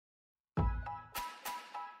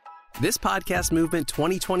This Podcast Movement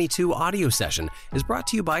 2022 audio session is brought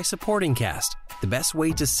to you by Supporting Cast, the best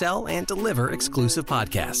way to sell and deliver exclusive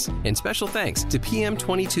podcasts. And special thanks to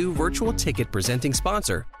PM22 virtual ticket presenting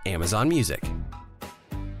sponsor, Amazon Music.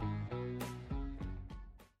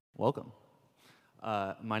 Welcome.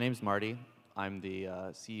 My name's Marty. I'm the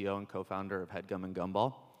CEO and co-founder of HeadGum and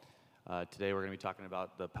Gumball. Today we're going to be talking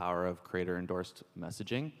about the power of creator-endorsed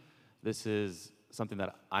messaging. This is something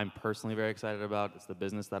that I'm personally very excited about. It's the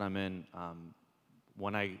business that I'm in.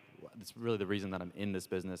 It's really the reason that I'm in this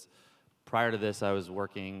business. Prior to this, I was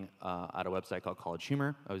working at a website called College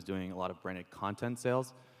Humor. I was doing a lot of branded content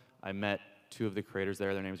sales. I met two of the creators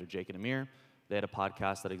there. Their names are Jake and Amir. They had a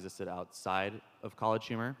podcast that existed outside of College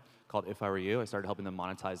Humor called If I Were You. I started helping them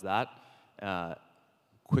monetize that,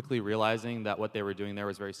 quickly realizing that what they were doing there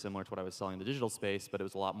was very similar to what I was selling in the digital space, but it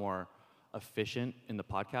was a lot more efficient in the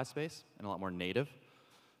podcast space and a lot more native.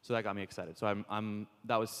 So that got me excited. So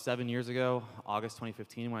that was 7 years ago, August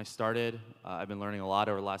 2015 when I started. I've been learning a lot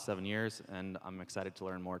over the last 7 years, and I'm excited to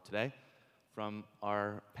learn more today from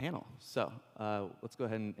our panel. So let's go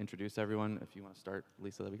ahead and introduce everyone. If you want to start,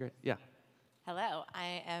 Lisa, that'd be great. Yeah. Hello,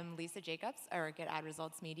 I am Lisa Jacobs. I work at Ad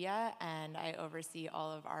Results Media, and I oversee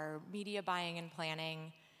all of our media buying and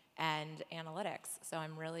planning and analytics. So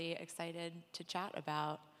I'm really excited to chat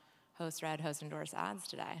about host-read, host-endorsed ads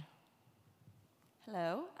today.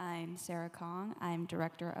 Hello, I'm Sarah Kong. I'm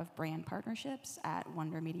Director of Brand Partnerships at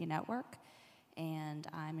Wonder Media Network, and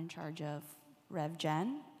I'm in charge of Rev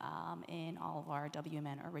Gen in all of our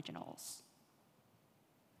WMN originals.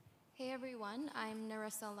 Hey everyone, I'm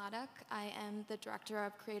Narissa Laddock. I am the Director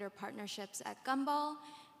of Creator Partnerships at Gumball.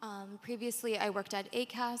 Previously, I worked at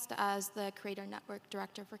Acast as the Creator Network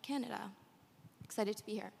Director for Canada. Excited to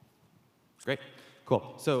be here. Great.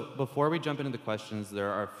 Cool. So before we jump into the questions, there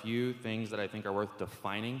are a few things that I think are worth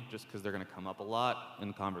defining just because they're going to come up a lot in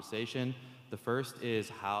the conversation. The first is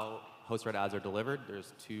how host-read ads are delivered.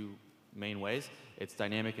 There's two main ways. It's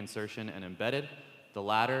dynamic insertion and embedded. The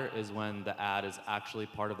latter is when the ad is actually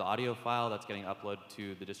part of the audio file that's getting uploaded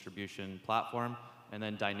to the distribution platform. And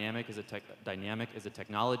then dynamic is a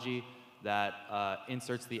technology that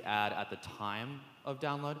inserts the ad at the time of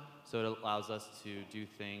download. So it allows us to do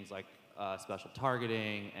things like special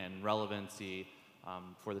targeting and relevancy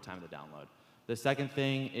for the time of the download. The second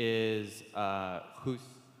thing is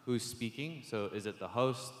who's speaking. So is it the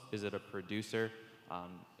host? Is it a producer?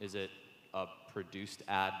 Is it a produced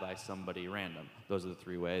ad by somebody random? Those are the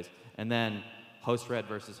three ways. And then host-read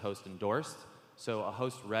versus host-endorsed. So a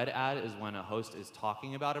host-read ad is when a host is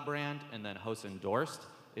talking about a brand, and then host-endorsed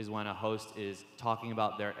is when a host is talking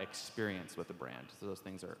about their experience with the brand. So those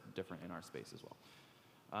things are different in our space as well.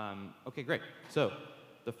 Okay, great. So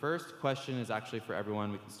the first question is actually for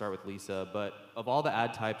everyone. We can start with Lisa. But of all the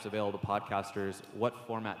ad types available to podcasters, what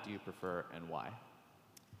format do you prefer and why?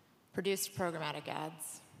 Produced programmatic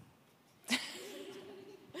ads.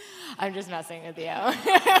 I'm just messing with you.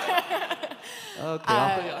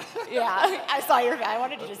 Okay. Yeah, I saw your face. I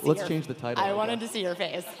wanted to just see Let's change the title. I wanted to see your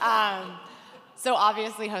face. So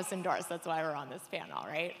obviously host endorsed. That's why we're on this panel,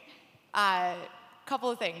 right? Couple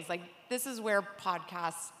of things. Like, this is where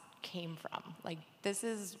podcasts came from. Like, this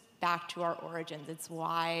is back to our origins. It's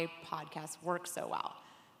why podcasts work so well.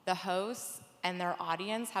 The hosts and their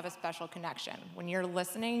audience have a special connection. When you're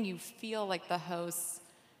listening, you feel like the host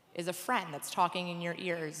is a friend that's talking in your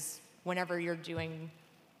ears whenever you're doing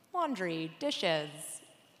laundry, dishes,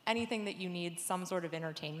 anything that you need some sort of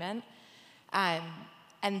entertainment.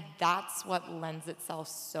 And that's what lends itself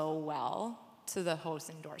so well to the host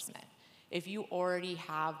endorsement. If you already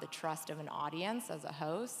have the trust of an audience as a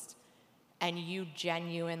host and you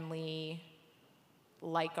genuinely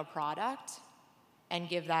like a product and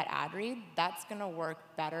give that ad read, that's going to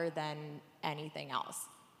work better than anything else.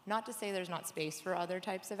 Not to say there's not space for other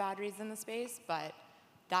types of ad reads in the space, but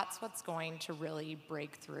that's what's going to really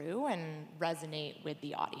break through and resonate with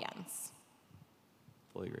the audience.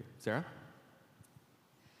 Fully agree. Sarah?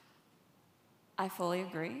 I fully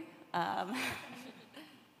agree.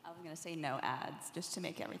 I was going to say no ads, just to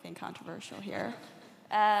make everything controversial here.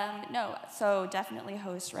 No, so definitely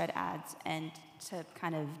host-read ads, and to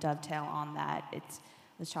kind of dovetail on that, I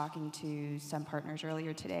was talking to some partners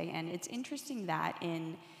earlier today, and it's interesting that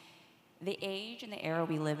in the age and the era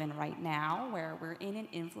we live in right now, where we're in an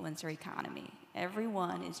influencer economy,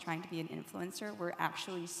 everyone is trying to be an influencer, we're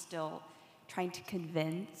actually still trying to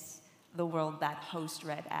convince the world that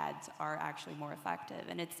host-read ads are actually more effective.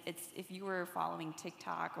 And it's if you were following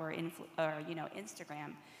TikTok or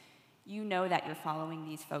Instagram, you know that you're following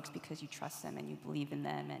these folks because you trust them and you believe in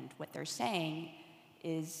them, and what they're saying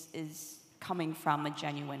is coming from a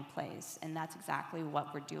genuine place. And that's exactly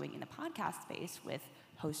what we're doing in the podcast space with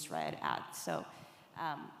host-read ads. So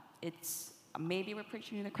it's maybe we're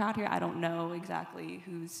preaching to the crowd here. I don't know exactly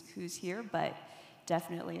who's here, but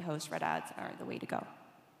definitely host-read ads are the way to go.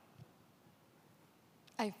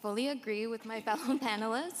 I fully agree with my fellow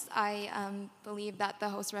panelists. I believe that the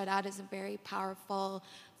host-read ad is a very powerful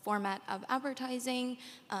format of advertising.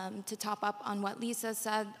 To top up on what Lisa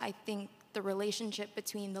said, I think the relationship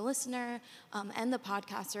between the listener and the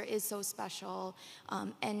podcaster is so special.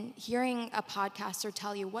 And hearing a podcaster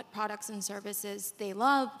tell you what products and services they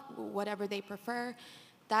love, whatever they prefer,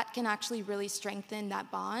 that can actually really strengthen that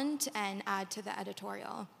bond and add to the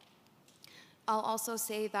editorial. I'll also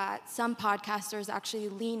say that some podcasters actually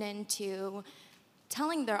lean into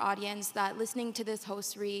telling their audience that listening to this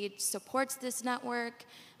host read supports this network,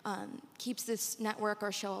 keeps this network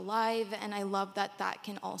or show alive, and I love that that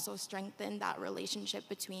can also strengthen that relationship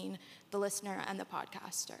between the listener and the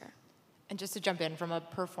podcaster. And just to jump in, from a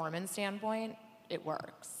performance standpoint, it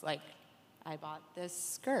works. Like, I bought this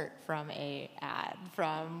skirt from a ad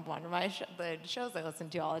from one of my the shows I listen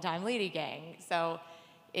to all the time, Lady Gang. So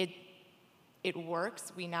it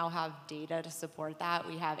works. We now have data to support that.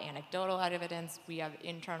 We have anecdotal evidence. We have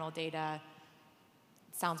internal data.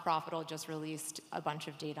 Sounds Profitable just released a bunch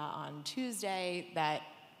of data on Tuesday that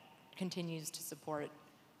continues to support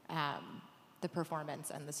the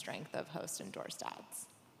performance and the strength of host-endorsed ads.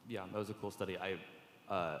 Yeah, that was a cool study.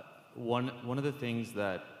 One of the things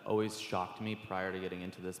that always shocked me prior to getting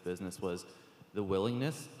into this business was the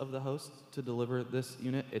willingness of the host to deliver this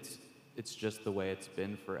unit. It's just the way it's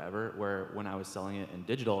been forever, where when I was selling it in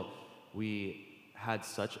digital, we had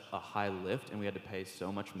such a high lift and we had to pay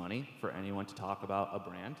so much money for anyone to talk about a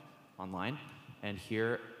brand online. And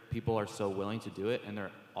here, people are so willing to do it, and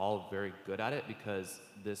they're all very good at it because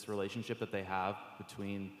this relationship that they have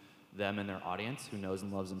between them and their audience, who knows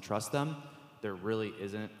and loves and trusts them, there really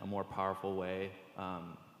isn't a more powerful way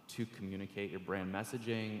to communicate your brand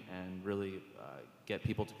messaging and really get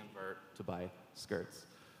people to convert to buy skirts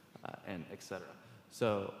and etc.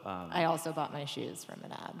 So I also bought my shoes from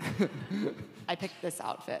an ad. I picked this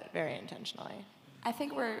outfit very intentionally. I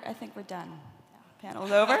think we're done. Yeah.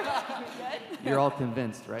 Panel's over. You're all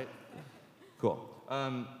convinced, right? Cool.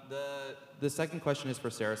 The second question is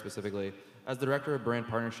for Sarah specifically. As the director of brand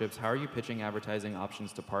partnerships, how are you pitching advertising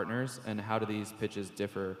options to partners, and how do these pitches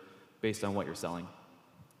differ based on what you're selling?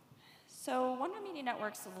 So Wonder Media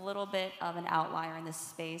Network's a little bit of an outlier in this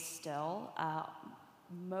space still.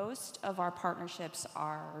 Most of our partnerships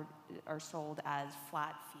are sold as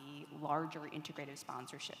flat fee, larger integrative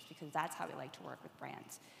sponsorships, because that's how we like to work with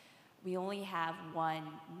brands. We only have one,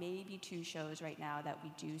 maybe two shows right now that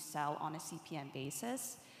we do sell on a CPM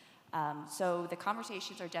basis. So the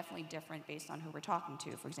conversations are definitely different based on who we're talking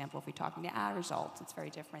to. For example, if we're talking to ad results, it's very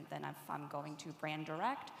different than if I'm going to brand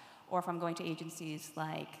direct, or if I'm going to agencies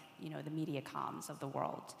like, the MediaComs of the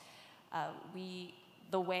world.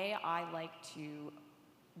 The way I like to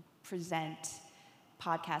present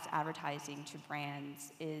podcast advertising to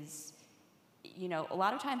brands is, a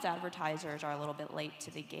lot of times advertisers are a little bit late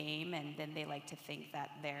to the game, and then they like to think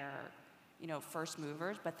that they're, first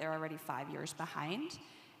movers, but they're already 5 years behind.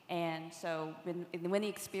 And so when the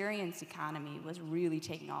experience economy was really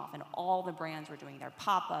taking off and all the brands were doing their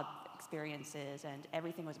pop-up experiences and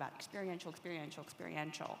everything was about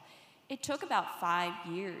experiential, it took about 5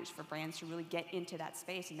 years for brands to really get into that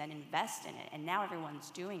space and then invest in it. And now everyone's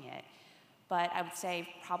doing it. But I would say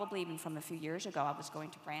probably even from a few years ago, I was going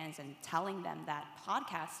to brands and telling them that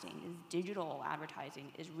podcasting, digital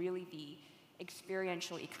advertising, is really the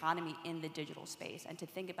experiential economy in the digital space, and to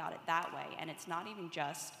think about it that way. And it's not even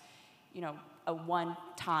just, a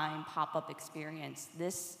one-time pop-up experience.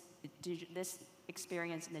 This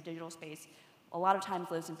experience in the digital space a lot of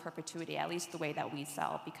times lives in perpetuity, at least the way that we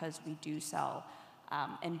sell, because we do sell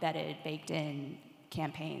embedded, baked-in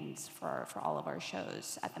campaigns for all of our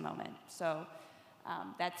shows at the moment. So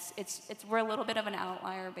we're a little bit of an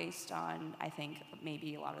outlier based on, I think,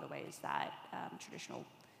 maybe a lot of the ways that traditional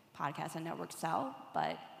podcasts and networks sell,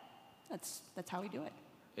 but that's how we do it.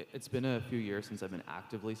 It's been a few years since I've been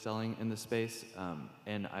actively selling in this space,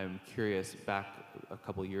 and I'm curious, back a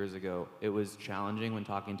couple years ago, it was challenging when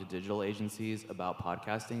talking to digital agencies about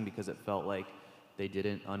podcasting because it felt like they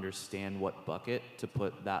didn't understand what bucket to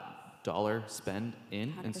put that dollar spend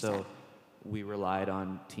in. 100%. And so we relied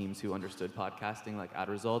on teams who understood podcasting, like ad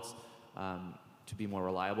results, to be more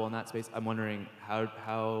reliable in that space. I'm wondering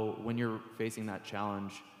how when you're facing that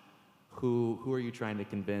challenge, who are you trying to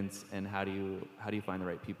convince, and how do you find the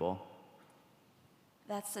right people?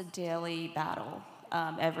 That's a daily battle.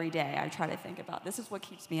 Every day I try to think about, this is what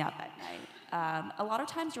keeps me up at night. A lot of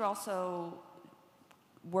times you're also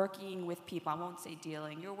working with people, I won't say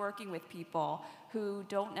dealing, you're working with people who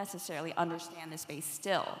don't necessarily understand the space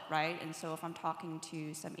still, right? And so if I'm talking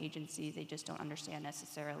to some agencies, they just don't understand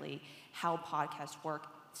necessarily how podcasts work.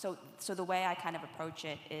 So the way I kind of approach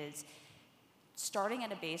it is starting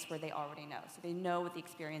at a base where they already know. So they know what the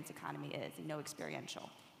experience economy is, they know experiential.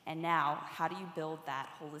 And now, how do you build that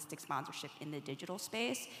holistic sponsorship in the digital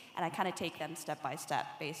space? And I kind of take them step by step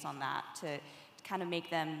based on that to kind of make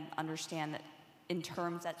them understand that in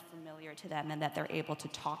terms that's familiar to them and that they're able to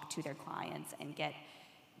talk to their clients and get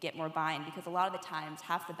more buy-in. Because a lot of the times,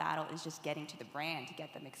 half the battle is just getting to the brand to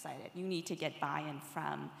get them excited. You need to get buy-in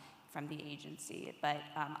from the agency. But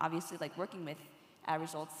obviously, like working with Ad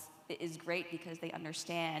Results is great because they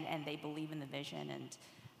understand and they believe in the vision. And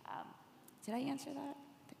did I answer that?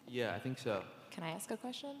 Yeah, I think so. Can I ask a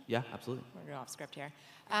question? Yeah, absolutely. We're going off script here.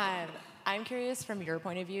 I'm curious from your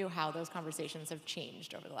point of view how those conversations have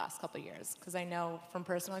changed over the last couple of years. Because I know from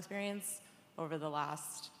personal experience over the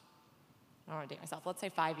last, I don't want to date myself, let's say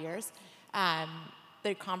 5 years,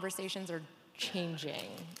 the conversations are changing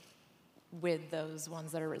with those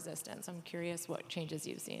ones that are resistant. So I'm curious what changes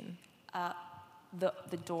you've seen.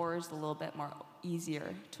 The door is a little bit more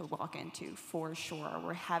easier to walk into, for sure.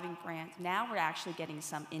 We're having brands. Now we're actually getting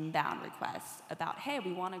some inbound requests about, hey,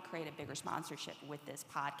 we want to create a bigger sponsorship with this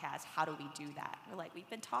podcast. How do we do that? We're like, we've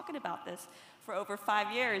been talking about this for over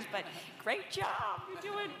 5 years, but great job.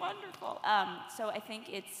 You're doing wonderful. So I think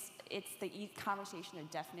it's the conversations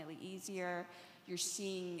are definitely easier. You're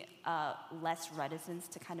seeing less reticence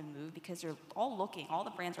to kind of move because they're all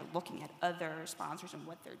the brands are looking at other sponsors and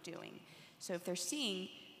what they're doing. So if they're seeing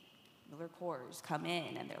Miller Coors come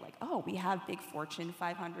in and they're like, oh, we have big Fortune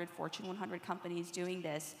 500, Fortune 100 companies doing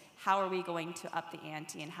this, how are we going to up the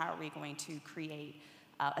ante and how are we going to create,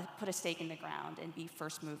 put a stake in the ground and be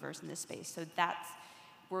first movers in this space? So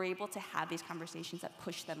we're able to have these conversations that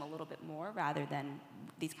push them a little bit more rather than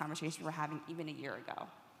these conversations we're having even a year ago.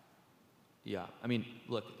 Yeah, I mean,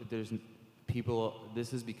 look, this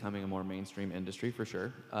is becoming a more mainstream industry for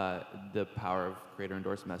sure. The power of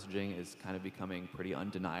creator-endorsed messaging is kind of becoming pretty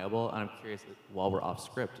undeniable. And I'm curious, while we're off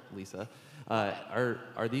script, Lisa,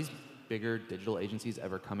 are these bigger digital agencies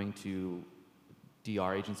ever coming to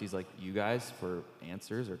DR agencies like you guys for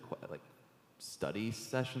answers or like study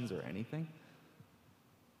sessions or anything?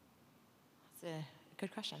 That's a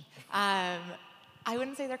good question. I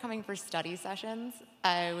wouldn't say they're coming for study sessions.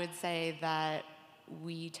 I would say that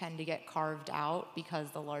we tend to get carved out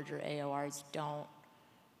because the larger AORs don't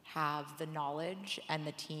have the knowledge and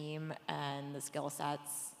the team and the skill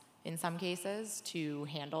sets in some cases to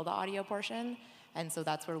handle the audio portion. And so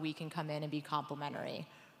that's where we can come in and be complementary.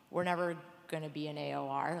 We're never going to be an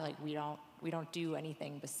AOR. Like we don't do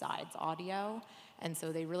anything besides audio. And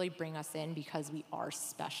so they really bring us in because we are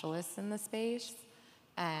specialists in the space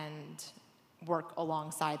and work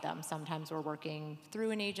alongside them. Sometimes we're working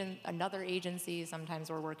through another agency.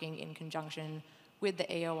 Sometimes we're working in conjunction with the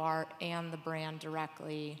AOR and the brand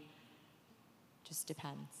directly. Just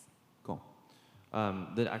depends. Cool.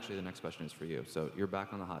 Actually, the next question is for you. So you're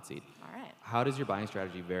back on the hot seat. All right. How does your buying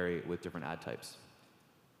strategy vary with different ad types?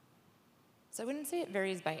 So I wouldn't say it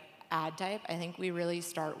varies by ad type. I think we really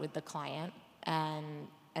start with the client and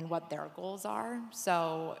what their goals are.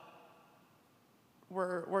 So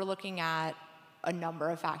we're looking at a number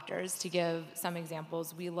of factors. To give some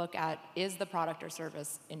examples, we look at, is the product or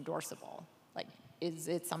service endorsable? Like, is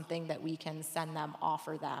it something that we can send them,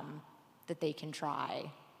 offer them, that they can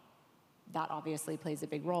try? That obviously plays a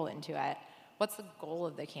big role into it. What's the goal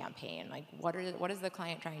of the campaign? Like, what is the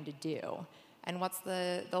client trying to do? And what's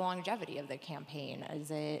the longevity of the campaign? Is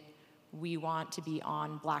it, we want to be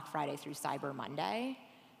on Black Friday through Cyber Monday,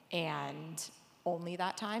 and only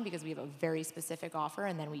that time because we have a very specific offer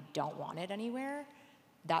and then we don't want it anywhere?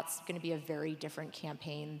 That's going to be a very different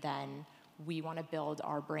campaign than we want to build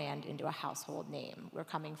our brand into a household name. We're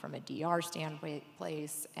coming from a DR standpoint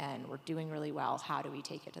place and we're doing really well. How do we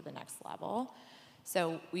take it to the next level?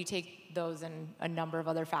 So we take those and a number of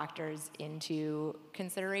other factors into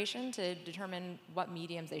consideration to determine what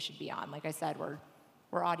mediums they should be on. Like I said, we're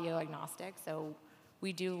audio agnostic, so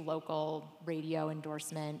we do local radio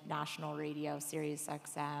endorsement, national radio, Sirius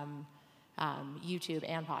XM, YouTube,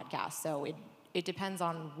 and podcasts. So it depends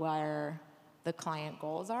on where the client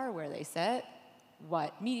goals are, where they sit,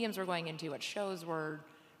 what mediums we're going into, what shows we're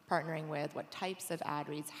partnering with, what types of ad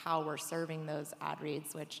reads, how we're serving those ad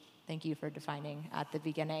reads, which thank you for defining at the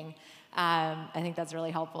beginning. I think that's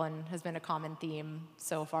really helpful and has been a common theme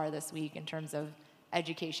so far this week in terms of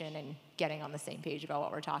education and getting on the same page about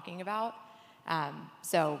what we're talking about.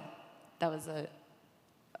 So that was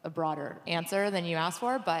a broader answer than you asked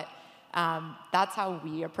for, but that's how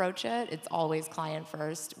we approach it. It's always client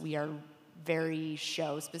first. We are very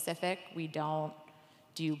show specific. We don't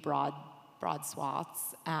do broad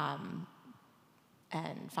swaths,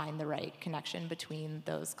 and find the right connection between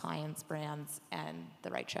those clients, brands, and the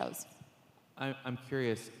right shows. I'm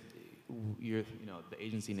curious, the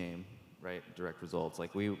agency name, right? Direct Results.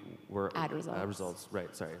 Like we were Ad Results. Ad Results,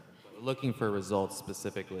 right? Sorry, looking for results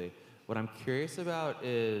specifically. What I'm curious about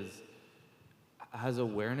is, has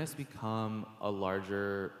awareness become a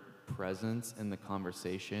larger presence in the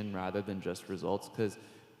conversation rather than just results? Because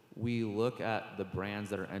we look at the brands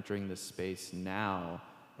that are entering this space now,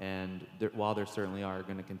 and while there certainly are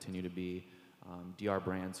going to continue to be DR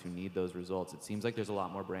brands who need those results, it seems like there's a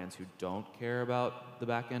lot more brands who don't care about the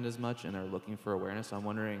back end as much and are looking for awareness. So I'm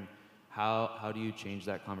wondering, how do you change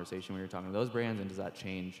that conversation when you're talking to those brands, and does that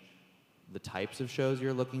change the types of shows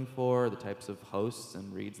you're looking for, the types of hosts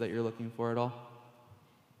and reads that you're looking for at all?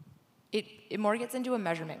 It more gets into a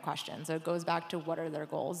measurement question. So it goes back to what are their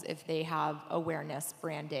goals. If they have awareness,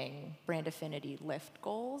 branding, brand affinity, lift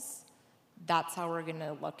goals, that's how we're going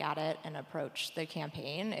to look at it and approach the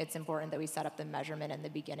campaign. It's important that we set up the measurement in the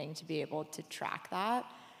beginning to be able to track that.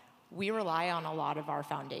 We rely on a lot of our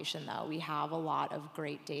foundation, though. We have a lot of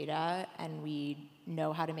great data, and we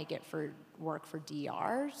know how to make it work for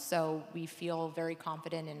DR. So we feel very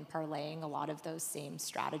confident in parlaying a lot of those same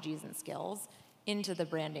strategies and skills into the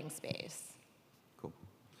branding space. Cool.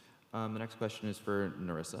 The next question is for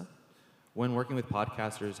Narissa. When working with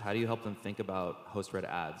podcasters, how do you help them think about host-read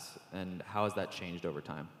ads, and how has that changed over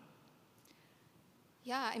time?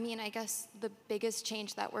 Yeah, I mean, I guess the biggest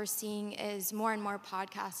change that we're seeing is more and more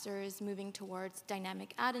podcasters moving towards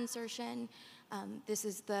dynamic ad insertion. This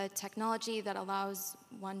is the technology that allows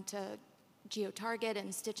one to geo-target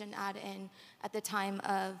and stitch an ad in at the time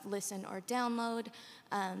of listen or download.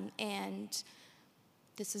 And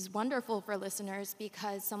this is wonderful for listeners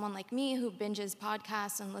because someone like me who binges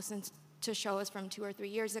podcasts and listens to shows from 2 or 3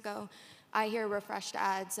 years ago, I hear refreshed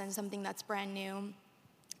ads and something that's brand new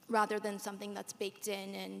rather than something that's baked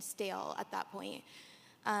in and stale at that point.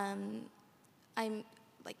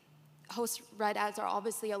 Host-read ads are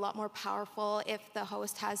obviously a lot more powerful if the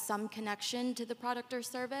host has some connection to the product or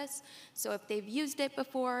service. So if they've used it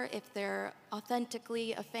before, if they're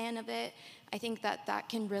authentically a fan of it, I think that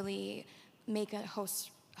can really make a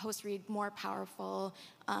host read more powerful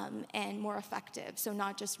and more effective. So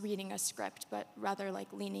not just reading a script, but rather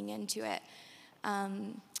like leaning into it.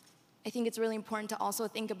 I think it's really important to also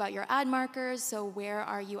think about your ad markers. So where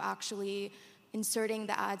are you actually inserting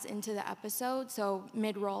the ads into the episode? So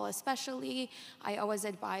mid-roll especially, I always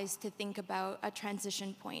advise to think about a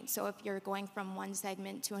transition point. So if you're going from one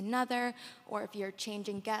segment to another, or if you're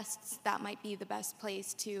changing guests, that might be the best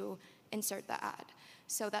place to insert the ad.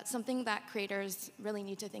 So that's something that creators really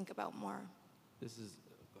need to think about more. Go ahead.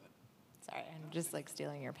 Sorry, I'm just like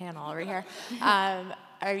stealing your panel over here.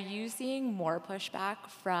 Are you seeing more pushback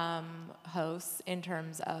from hosts in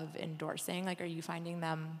terms of endorsing? Like, are you finding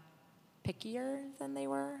them pickier than they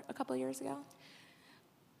were a couple years ago?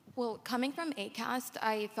 Well, coming from Acast,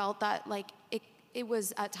 I felt that like it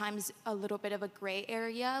was at times a little bit of a gray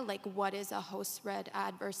area, like what is a host-read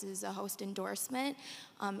ad versus a host endorsement.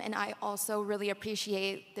 And I also really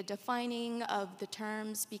appreciate the defining of the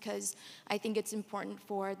terms because I think it's important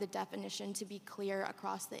for the definition to be clear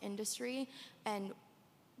across the industry and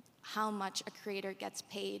how much a creator gets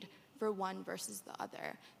paid for one versus the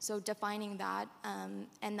other. So defining that,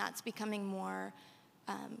 and that's becoming more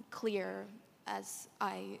clear as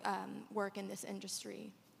I work in this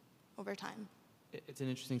industry over time. It's an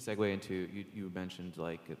interesting segue into, you mentioned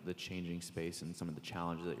like the changing space and some of the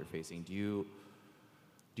challenges that you're facing. Do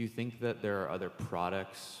you think that there are other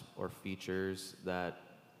products or features that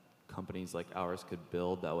companies like ours could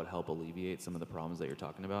build that would help alleviate some of the problems that you're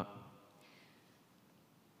talking about?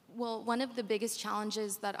 Well, one of the biggest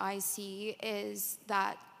challenges that I see is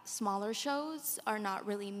that smaller shows are not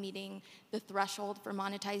really meeting the threshold for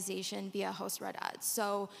monetization via host-read ads.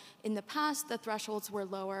 So in the past, the thresholds were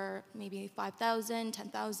lower, maybe 5,000,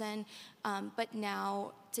 10,000, but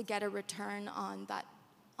now to get a return on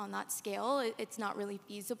that scale, it's not really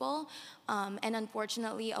feasible. And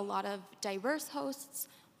unfortunately, a lot of diverse hosts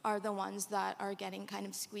are the ones that are getting kind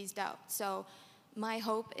of squeezed out. So my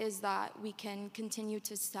hope is that we can continue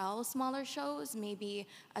to sell smaller shows, maybe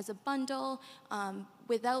as a bundle,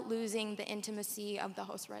 without losing the intimacy of the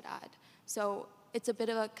host-read ad. So it's a bit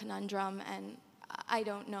of a conundrum, and I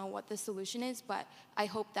don't know what the solution is, but I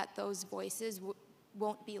hope that those voices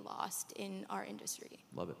won't be lost in our industry.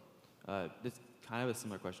 Love it. This kind of a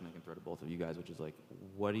similar question I can throw to both of you guys, which is like,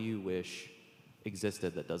 what do you wish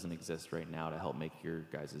existed that doesn't exist right now to help make your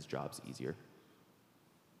guys' jobs easier?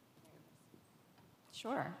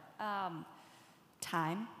 Sure.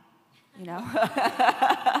 Time, you know.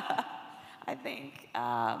 I think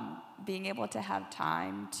being able to have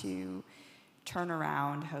time to turn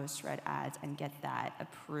around host-read ads and get that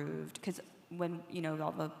approved, because when, you know,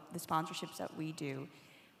 all the sponsorships that we do,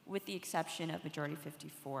 with the exception of Majority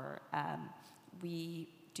 54, we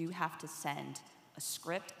do have to send a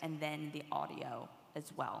script and then the audio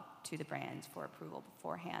as well to the brands for approval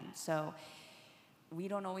beforehand. So we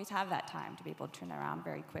don't always have that time to be able to turn around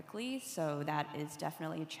very quickly. So that is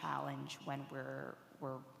definitely a challenge when we're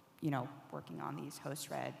you know, working on these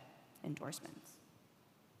host-read endorsements.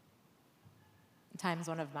 Time's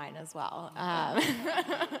one of mine as well.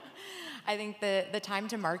 I think the time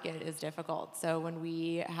to market is difficult. So when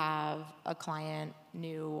we have a client,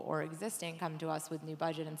 new or existing, come to us with new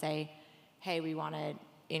budget and say, hey, we want to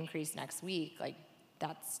increase next week, like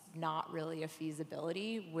that's not really a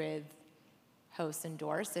feasibility with hosts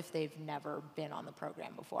endorsed if they've never been on the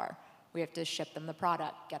program before. We have to ship them the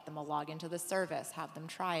product, get them a login to the service, have them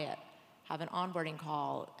try it, have an onboarding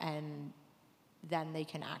call, and then they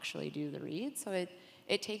can actually do the read. So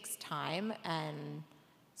it takes time, and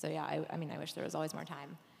so yeah, I mean, I wish there was always more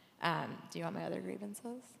time. Do you want my other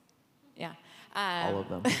grievances? Yeah. All of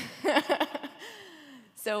them.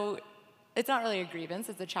 So it's not really a grievance,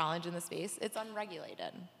 it's a challenge in the space. It's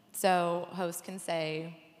unregulated. So hosts can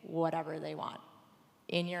say whatever they want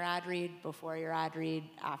in your ad read, before your ad read,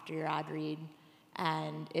 after your ad read,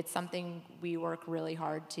 and it's something we work really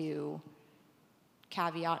hard to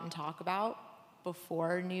caveat and talk about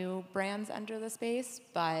before new brands enter the space,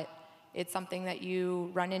 but it's something that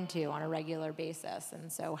you run into on a regular basis.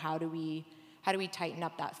 And so how do we tighten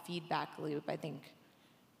up that feedback loop? I think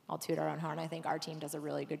I'll toot our own horn. I think our team does a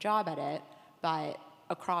really good job at it, but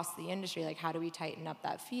across the industry, like how do we tighten up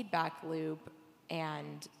that feedback loop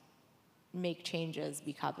and make changes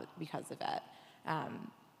because of it?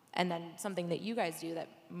 And then something that you guys do that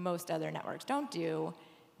most other networks don't do,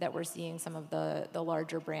 that we're seeing some of the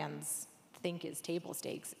larger brands think is table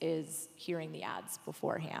stakes, is hearing the ads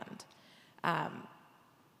beforehand.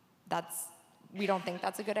 We don't think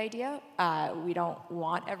that's a good idea. We don't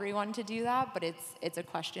want everyone to do that, but it's a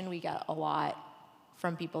question we get a lot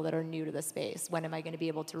from people that are new to the space. When am I going to be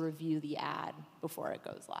able to review the ad before it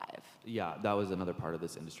goes live? Yeah, that was another part of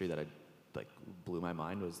this industry that blew my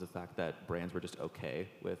mind, was the fact that brands were just okay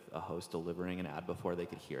with a host delivering an ad before they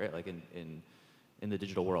could hear it. Like in the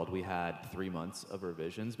digital world, we had 3 months of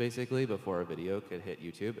revisions basically before a video could hit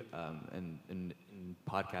YouTube. And in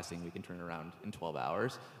podcasting, we can turn it around in 12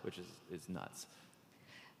 hours, which is nuts.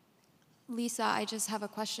 Lisa, I just have a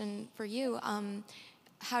question for you.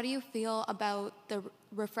 How do you feel about the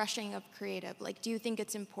refreshing of creative? Like, do you think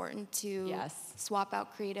it's important to swap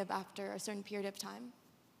out creative after a certain period of time?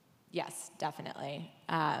 Yes, definitely.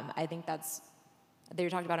 I think they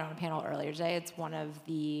talked about it on a panel earlier today. It's one of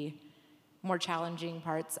the more challenging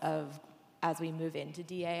parts of, as we move into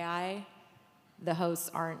DAI, the hosts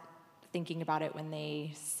aren't thinking about it when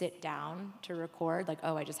they sit down to record, like,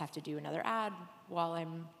 oh, I just have to do another ad while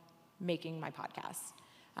I'm making my podcast.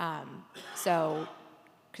 So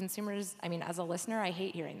consumers, I mean, as a listener, I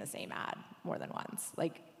hate hearing the same ad more than once.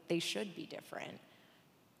 Like, they should be different.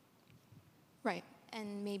 Right,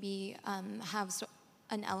 and maybe have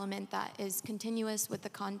an element that is continuous with the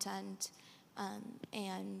content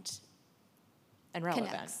and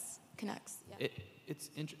relevant. Connects. Yeah. It's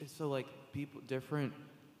interesting. So like different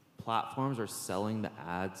platforms are selling the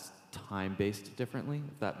ads time-based differently,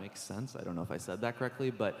 if that makes sense. I don't know if I said that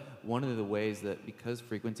correctly, but one of the ways that, because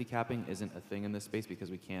frequency capping isn't a thing in this space,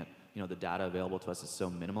 because we can't, the data available to us is so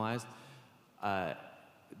minimalized,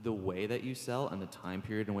 the way that you sell and the time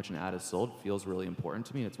period in which an ad is sold feels really important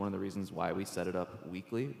to me. And it's one of the reasons why we set it up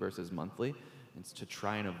weekly versus monthly. It's to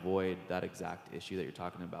try and avoid that exact issue that you're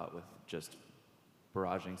talking about with just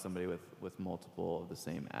barraging somebody with multiple of the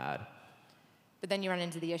same ad. But then you run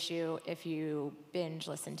into the issue if you binge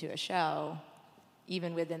listen to a show,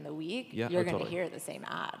 even within the week, you're going to hear the same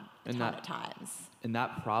ad a ton of times. And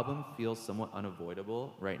that problem feels somewhat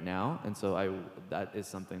unavoidable right now. And so that is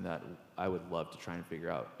something that I would love to try and figure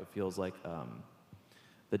out. It feels like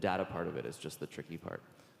the data part of it is just the tricky part.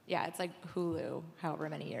 Yeah, it's like Hulu, however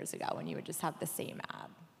many years ago, when you would just have the same ad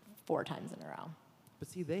 4 times in a row. But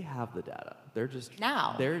see, they have the data. They're just...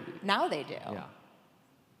 Now they do. Yeah.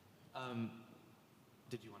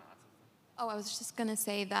 Did you want to add something? Oh, I was just going to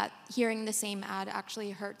say that hearing the same ad actually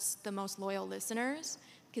hurts the most loyal listeners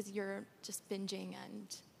because you're just binging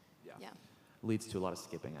and... Yeah. Leads to a lot of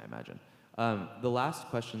skipping, I imagine. The last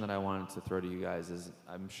question that I wanted to throw to you guys is,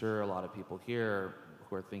 I'm sure a lot of people here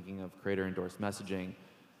who are thinking of creator-endorsed messaging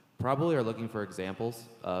probably are looking for examples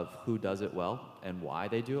of who does it well and why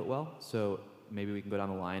they do it well. So maybe we can go down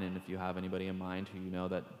the line, and if you have anybody in mind who you know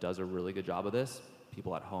that does a really good job of this,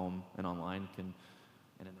 people at home and online and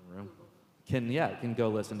in the room can go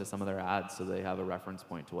listen to some of their ads so they have a reference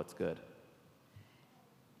point to what's good.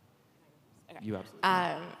 You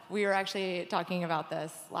absolutely. We were actually talking about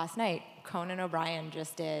this last night. Conan O'Brien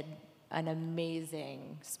just did an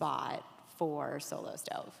amazing spot for Solo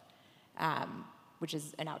Stove, which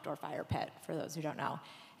is an outdoor fire pit, for those who don't know.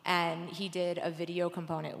 And he did a video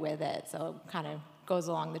component with it, so it kind of goes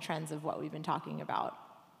along the trends of what we've been talking about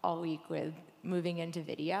all week with moving into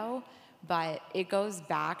video. But it goes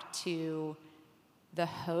back to the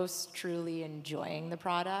host truly enjoying the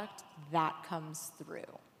product. That comes through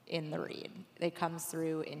in the read. It comes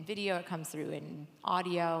through in video, it comes through in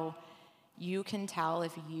audio. You can tell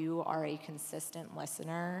if you are a consistent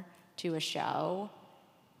listener to a show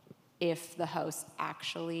if the host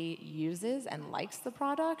actually uses and likes the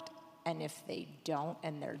product, and if they don't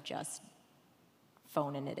and they're just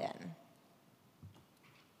phoning it in.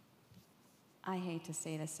 I hate to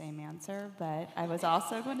say the same answer, but I was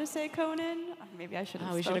also going to say Conan. Maybe I should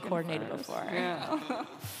have We should have spoken coordinated first. before. Yeah.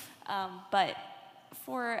 But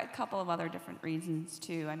for a couple of other different reasons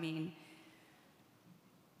too. I mean,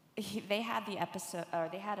 they had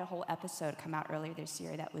a whole episode come out earlier this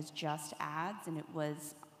year that was just ads, and it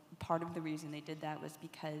was part of the reason they did that was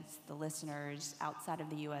because the listeners outside of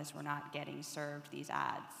the U.S. were not getting served these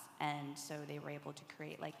ads, and so they were able to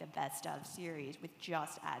create like the best of series with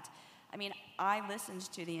just ads. I mean, I listened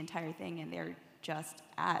to the entire thing, and they're just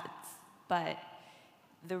ads, but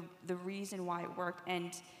the reason why it worked,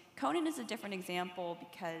 and Conan is a different example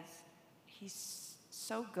because he's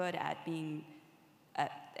so good at being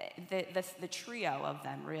the trio of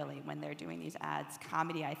them, really, when they're doing these ads.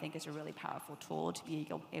 Comedy, I think, is a really powerful tool to be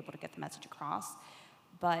able to get the message across.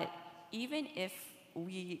 But even if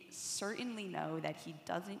we certainly know that he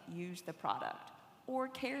doesn't use the product or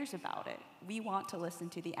cares about it, we want to listen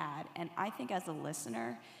to the ad. And I think as a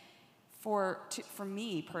listener, for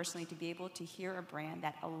me personally, to be able to hear a brand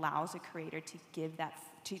that allows a creator to give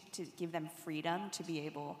give them freedom to be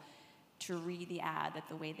able to read the ad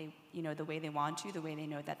the way they want to, the way they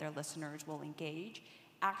know that their listeners will engage,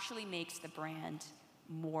 actually makes the brand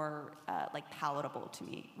more palatable to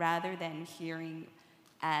me, rather than hearing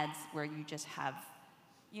ads where you just have,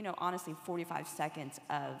 honestly 45 seconds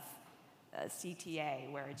of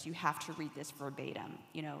CTA where you have to read this verbatim.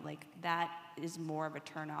 That is more of a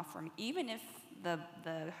turnoff for me. Even if the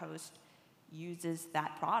host uses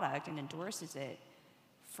that product and endorses it,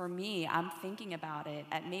 for me, I'm thinking about it,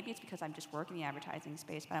 maybe it's because I'm just working in the advertising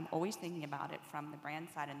space, but I'm always thinking about it from the brand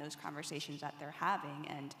side and those conversations that they're having.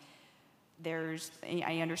 And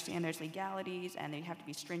I understand there's legalities and they have to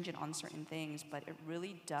be stringent on certain things, but it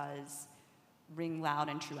really does ring loud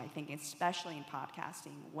and true, I think, especially in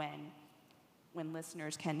podcasting, when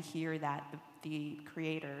listeners can hear that the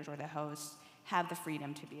creators or the hosts have the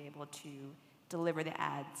freedom to be able to deliver the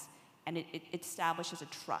ads. And it establishes a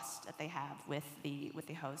trust that they have with the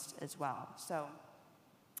host as well. So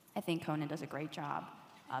I think Conan does a great job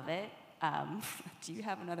of it. Do you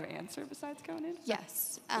have another answer besides Conan?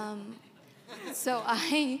 Yes. So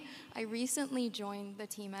I recently joined the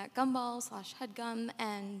team at Gumball /HeadGum,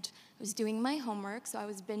 and I was doing my homework, so I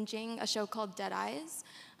was binging a show called Dead Eyes.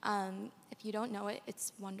 If you don't know it,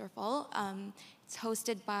 it's wonderful. It's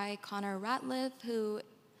hosted by Connor Ratliff, who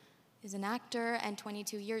is an actor, and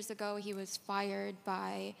 22 years ago he was fired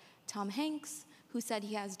by Tom Hanks, who said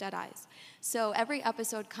he has dead eyes. So every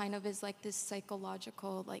episode kind of is like this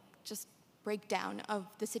psychological, just breakdown of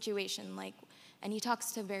the situation, and he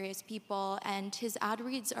talks to various people, and his ad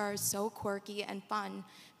reads are so quirky and fun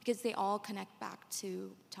because they all connect back to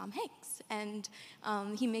Tom Hanks, and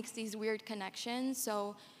he makes these weird connections.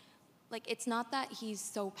 So it's not that he's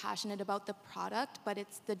so passionate about the product, but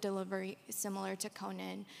it's the delivery, similar to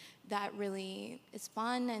Conan, that really is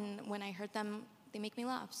fun, and when I heard them, they make me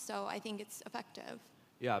laugh. So I think it's effective.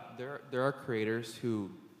 Yeah, there are creators who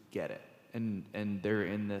get it, and they're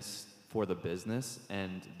in this for the business,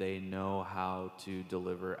 and they know how to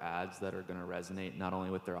deliver ads that are going to resonate not only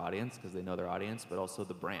with their audience, because they know their audience, but also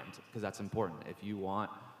the brand, because that's important. If you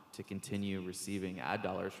want to continue receiving ad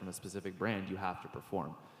dollars from a specific brand, you have to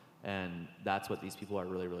perform. And that's what these people are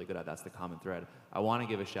really, really good at. That's the common thread. I want to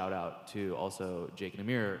give a shout out to also Jake and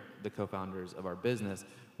Amir, the co-founders of our business.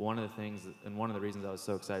 One of the things, and one of the reasons I was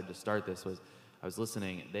so excited to start this was I was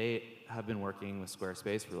listening. They have been working with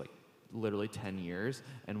Squarespace for literally 10 years.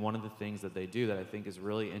 And one of the things that they do that I think is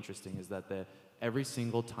really interesting is that every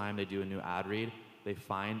single time they do a new ad read, they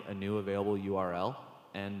find a new available URL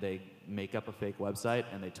and they make up a fake website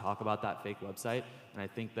and they talk about that fake website. And I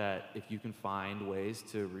think that if you can find ways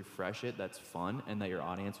to refresh it that's fun and that your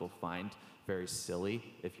audience will find very silly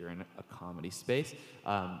if you're in a comedy space,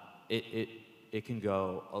 it can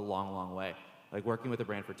go a long, long way. Like working with a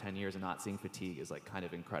brand for 10 years and not seeing fatigue is like kind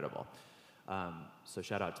of incredible. So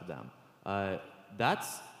shout out to them.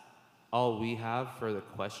 That's all we have for the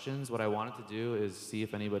questions. What I wanted to do is see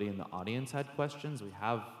if anybody in the audience had questions. We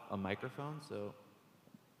have a microphone, so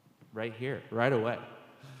right here, right away.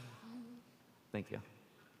 Thank you.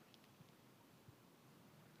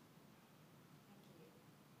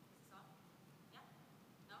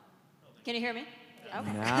 Can you hear me?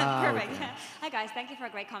 Okay, Now perfect. Hi guys, thank you for a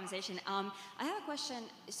great conversation. I have a question.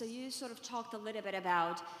 So you sort of talked a little bit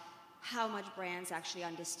about how much brands actually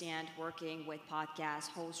understand working with podcast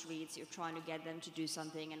host reads. You're trying to get them to do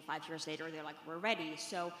something, and 5 years later, they're like, we're ready.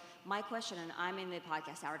 So my question, and I'm in the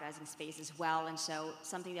podcast advertising space as well, and so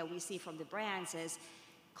something that we see from the brands is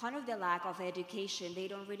kind of the lack of education. They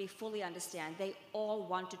don't really fully understand. They all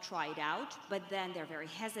want to try it out, but then they're very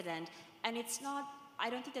hesitant. And it's not, I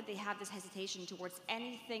don't think that they have this hesitation towards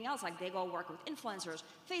anything else. Like they go work with influencers,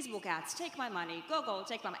 Facebook ads, take my money, Google,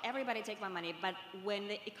 take my money, everybody take my money. But when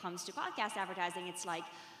it comes to podcast advertising, it's like,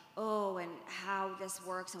 oh, and how this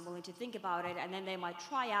works, I'm willing to think about it. And then they might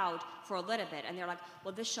try out for a little bit. And they're like,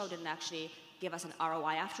 well, this show didn't actually give us an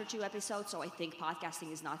ROI after 2 episodes, so I think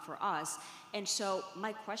podcasting is not for us. And so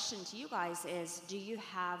my question to you guys is, do you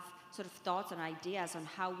have sort of thoughts and ideas on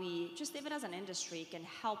how we, just even as an industry, can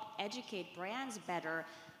help educate brands better,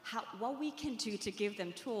 what we can do to give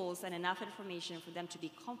them tools and enough information for them to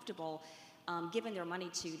be comfortable giving their money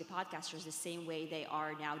to the podcasters the same way they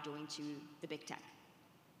are now doing to the big tech?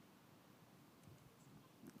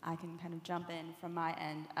 I can kind of jump in from my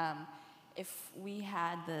end. If we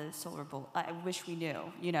had the silver bullet, I wish we knew,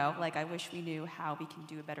 I wish we knew how we can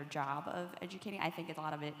do a better job of educating. I think a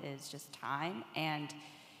lot of it is just time and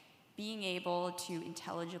being able to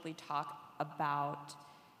intelligibly talk about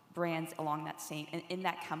brands along that same, in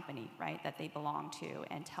that company, right, that they belong to,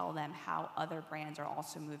 and tell them how other brands are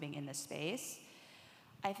also moving in the space.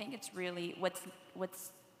 I think it's really,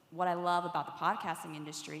 what I love about the podcasting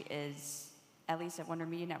industry is, at least at Wonder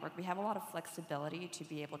Media Network, we have a lot of flexibility to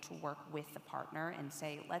be able to work with the partner and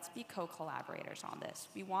say, let's be co-collaborators on this.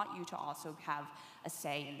 We want you to also have a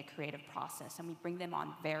say in the creative process, and we bring them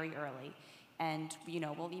on very early. And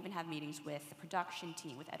we'll even have meetings with the production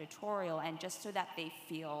team, with editorial, and just so that they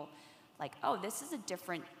feel like, oh, this is a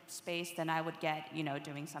different space than I would get,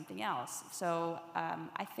 doing something else. So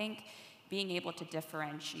I think being able to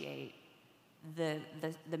differentiate the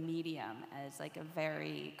medium as like a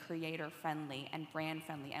very creator-friendly and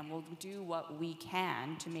brand-friendly, and we'll do what we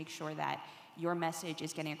can to make sure that your message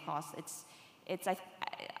is getting across.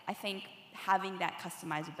 I think having that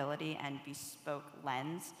customizability and bespoke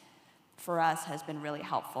lens for us has been really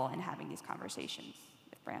helpful in having these conversations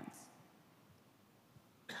with brands.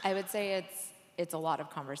 I would say it's a lot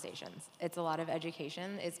of conversations. It's a lot of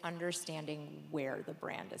education. It's understanding where the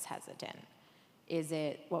brand is hesitant. Is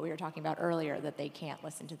it what we were talking about earlier, that they can't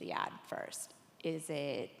listen to the ad first? Is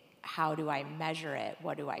it, how do I measure it?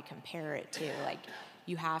 What do I compare it to? Like,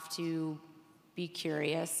 you have to be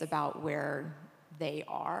curious about where they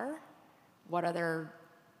are, what other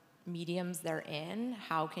mediums they're in.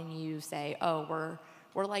 How can you say, oh,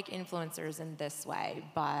 we're like influencers in this way,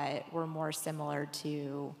 but we're more similar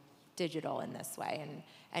to digital in this way,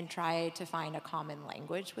 and try to find a common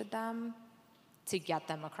language with them to get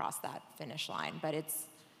them across that finish line. But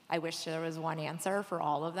I wish there was one answer for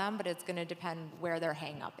all of them, but it's going to depend where their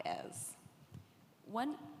hang-up is.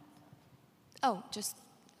 Just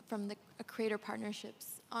from the creator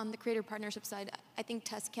partnerships, on the creator partnership side, I think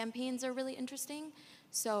test campaigns are really interesting.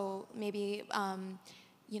 So maybe,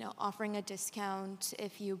 offering a discount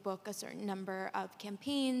if you book a certain number of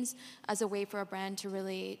campaigns as a way for a brand to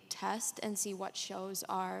really test and see what shows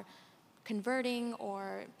are converting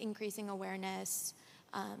or increasing awareness,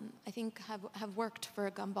 I think have worked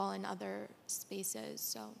for Gumball and other spaces.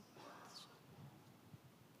 So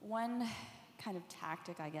one kind of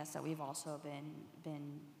tactic, I guess, that we've also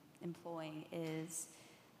been employing is,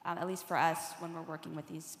 at least for us, when we're working with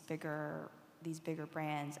these bigger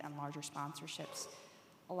brands and larger sponsorships,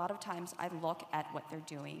 a lot of times I look at what they're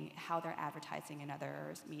doing, how they're advertising in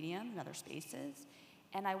other mediums, in other spaces,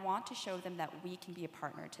 and I want to show them that we can be a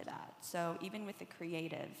partner to that. So even with the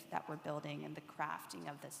creative that we're building and the crafting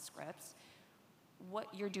of the scripts, what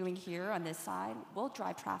you're doing here on this side will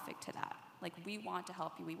drive traffic to that. Like, we want to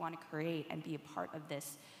help you. We want to create and be a part of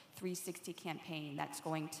this 360 campaign that's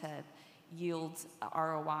going to yield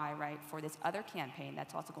ROI, right, for this other campaign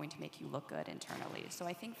that's also going to make you look good internally. So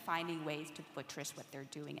I think finding ways to buttress what they're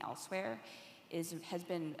doing elsewhere has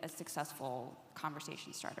been a successful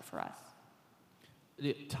conversation starter for us.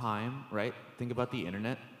 Time, right? Think about the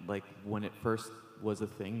internet. Like, when it first was a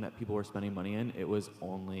thing that people were spending money in, it was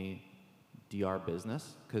only DR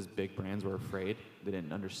business because big brands were afraid. They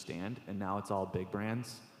didn't understand. And now it's all big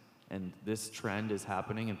brands. And this trend is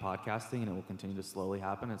happening in podcasting, and it will continue to slowly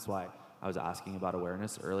happen. That's why I was asking about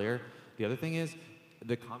awareness earlier. The other thing is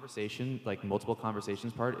the conversation, like multiple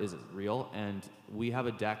conversations part, is real. And we have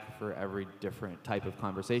a deck for every different type of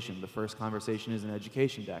conversation. The first conversation is an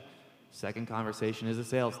education deck. Second conversation is a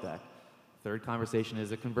sales deck. Third conversation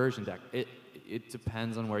is a conversion deck. It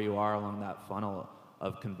depends on where you are along that funnel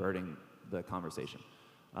of converting the conversation.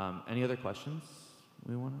 Any other questions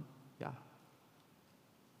we want to? Yeah.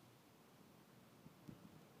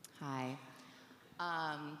 Hi.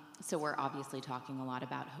 So we're obviously talking a lot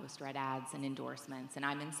about host-read ads and endorsements, and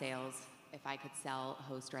I'm in sales. If I could sell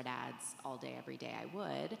host-read ads all day, every day, I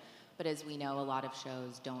would. But as we know, a lot of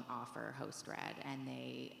shows don't offer host-read, and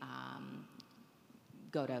they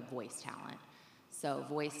go to voice talent. So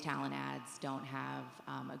voice talent ads don't have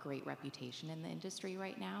a great reputation in the industry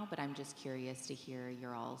right now, but I'm just curious to hear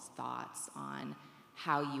your all's thoughts on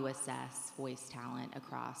how you assess voice talent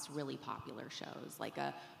across really popular shows, like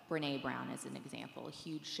a Brene Brown is an example. A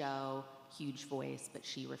huge show, huge voice, but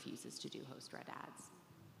she refuses to do host-read ads.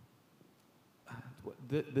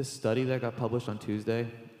 This study that got published on Tuesday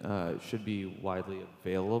should be widely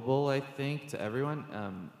available, I think, to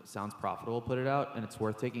everyone. Sounds profitable, put it out, and it's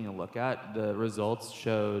worth taking a look at. The results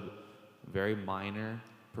showed very minor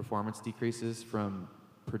performance decreases from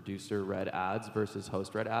producer-read ads versus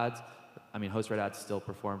host-read ads. I mean, host-read ads still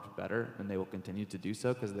performed better, and they will continue to do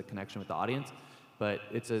so because of the connection with the audience. But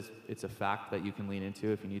it's a fact that you can lean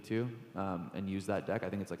into if you need to and use that deck. I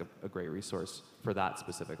think it's like a great resource for that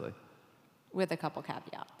specifically. With a couple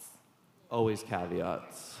caveats. Always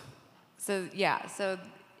caveats. So yeah, so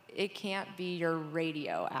it can't be your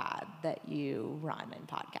radio ad that you run in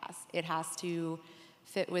podcasts. It has to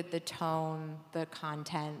fit with the tone, the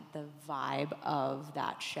content, the vibe of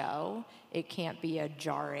that show. It can't be a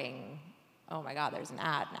jarring, oh my God, there's an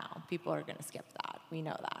ad now. People are gonna skip that. We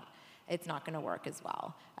know that. It's not gonna work as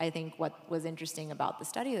well. I think what was interesting about the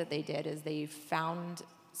study that they did is they found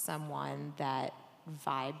someone that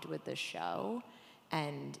vibed with the show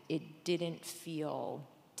and it didn't feel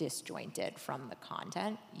disjointed from the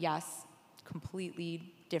content. Yes,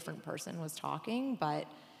 completely different person was talking, but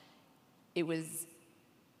it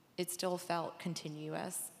still felt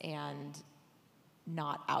continuous and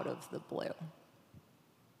not out of the blue.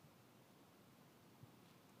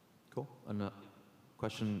 Cool. Another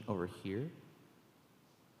question over here.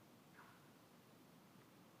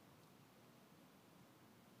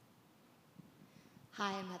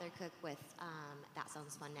 Hi, I'm Heather Cook with That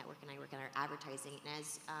Sounds Fun Network, and I work in our advertising. And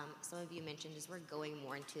as some of you mentioned, as we're going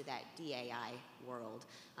more into that DAI world,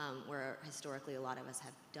 where historically a lot of us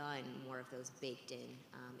have done more of those baked-in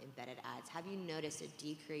embedded ads, have you noticed a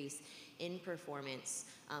decrease in performance,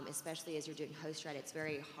 especially as you're doing host-read? It's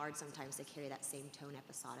very hard sometimes to carry that same tone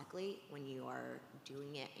episodically when you are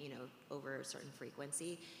doing it, over a certain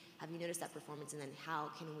frequency. Have you noticed that performance, and then how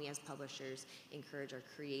can we as publishers encourage our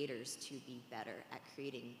creators to be better at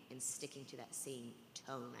creating and sticking to that same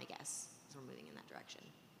tone, I guess, as we're moving in that direction?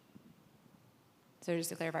 So just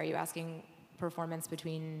to clarify, are you asking performance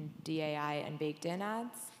between DAI and baked-in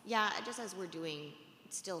ads? Yeah, just as we're doing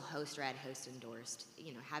still host-read, host-endorsed,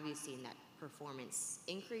 have you seen that performance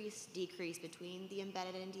increase, decrease between the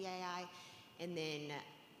embedded and DAI? And then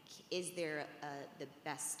is there the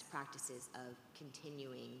best practices of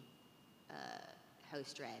continuing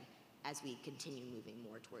host-read as we continue moving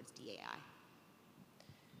more towards DAI?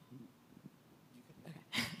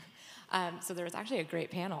 Okay. So there was actually a great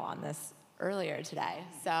panel on this earlier today,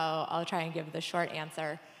 so I'll try and give the short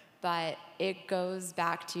answer. But it goes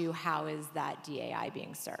back to, how is that DAI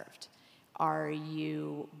being served? Are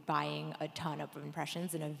you buying a ton of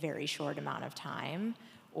impressions in a very short amount of time?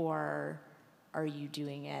 Or are you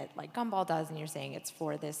doing it like Gumball does and you're saying it's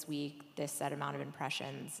for this week, this set amount of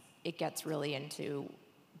impressions? It gets really into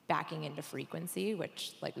backing into frequency,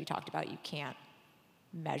 which, like we talked about, you can't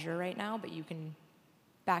measure right now, but you can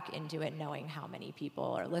back into it knowing how many people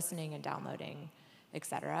are listening and downloading, et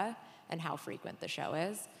cetera, and how frequent the show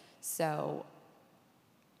is. So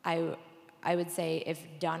I would say if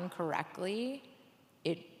done correctly,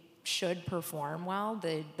 it should perform well.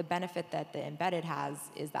 The benefit that the embedded has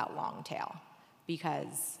is that long tail,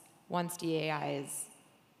 because once DAI is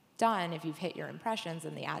done, if you've hit your impressions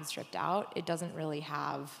and the ad's stripped out, it doesn't really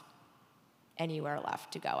have anywhere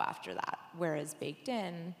left to go after that. Whereas baked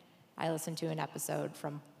in, I listened to an episode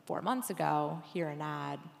from 4 months ago, hear an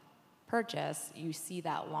ad, purchase, you see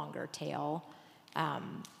that longer tail,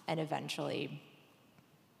 and eventually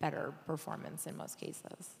better performance in most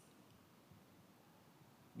cases.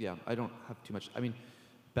 Yeah, I don't have too much. I mean,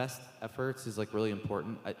 best efforts is like really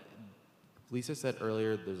important. Lisa said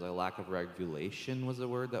earlier there's a lack of regulation was the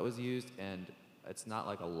word that was used, and it's not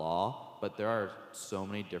like a law, but there are so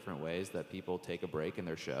many different ways that people take a break in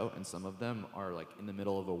their show, and some of them are like in the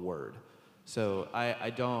middle of a word. So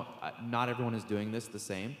not everyone is doing this the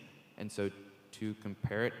same, and so to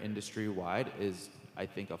compare it industry-wide is, I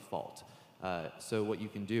think, a fault. So what you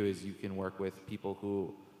can do is you can work with people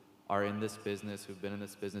who are in this business, who've been in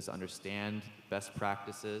this business, understand best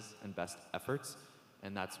practices and best efforts,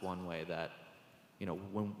 and that's one way that, you know,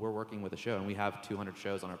 when we're working with a show and we have 200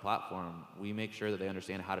 shows on our platform, we make sure that they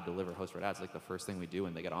understand how to deliver host-read ads. Like the first thing we do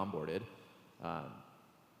when they get onboarded,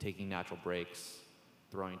 taking natural breaks,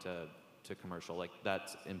 throwing to commercial, like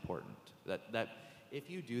that's important. That if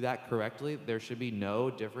you do that correctly, there should be no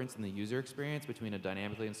difference in the user experience between a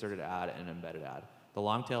dynamically inserted ad and an embedded ad. The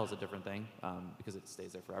long tail is a different thing because it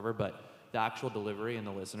stays there forever, but the actual delivery and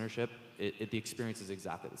the listenership, the experience is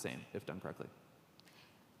exactly the same if done correctly.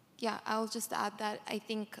 Yeah, I'll just add that I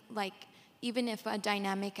think like even if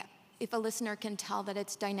a listener can tell that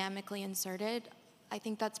it's dynamically inserted, I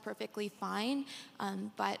think that's perfectly fine.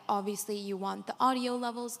 But obviously you want the audio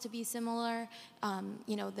levels to be similar,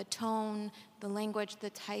 the tone, the language,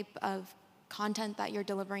 the type of content that you're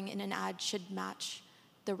delivering in an ad should match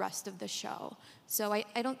the rest of the show. So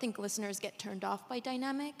I don't think listeners get turned off by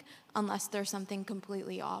dynamic unless there's something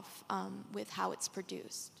completely off with how it's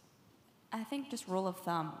produced. I think just rule of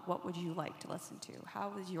thumb, what would you like to listen to?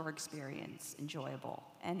 How was your experience enjoyable?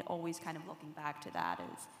 And always kind of looking back to that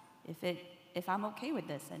is, if I'm okay with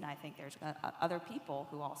this, and I think there's other people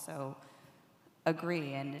who also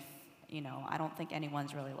agree, and if, I don't think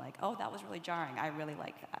anyone's really like, oh, that was really jarring, I really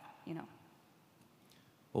like that,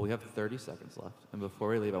 Well, we have 30 seconds left, and before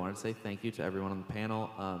we leave, I wanted to say thank you to everyone on the panel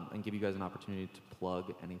and give you guys an opportunity to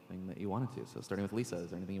plug anything that you wanted to. So starting with Lisa,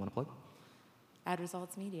 is there anything you want to plug? Ad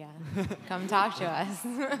Results Media. Come talk to us.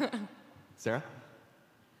 Sarah?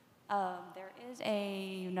 There is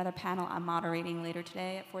another panel I'm moderating later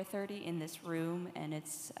today at 4:30 in this room, and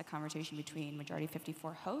it's a conversation between Majority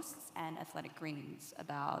 54 hosts and Athletic Greens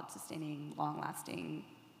about sustaining long-lasting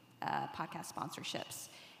podcast sponsorships.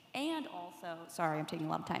 And also, sorry, I'm taking a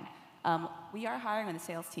lot of time. We are hiring on the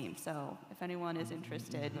sales team, so if anyone is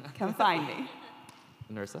interested, come find me.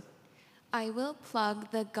 Nerissa? I will plug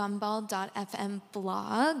the Gumball.fm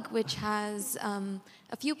blog, which has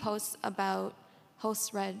a few posts about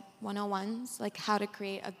host-read 101s, like how to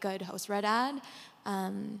create a good host-read ad.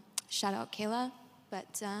 Shout out Kayla,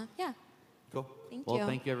 but yeah. Cool. Thank you. you.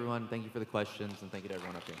 Thank you, everyone. Thank you for the questions, and thank you to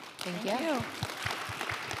everyone up here. Thank you.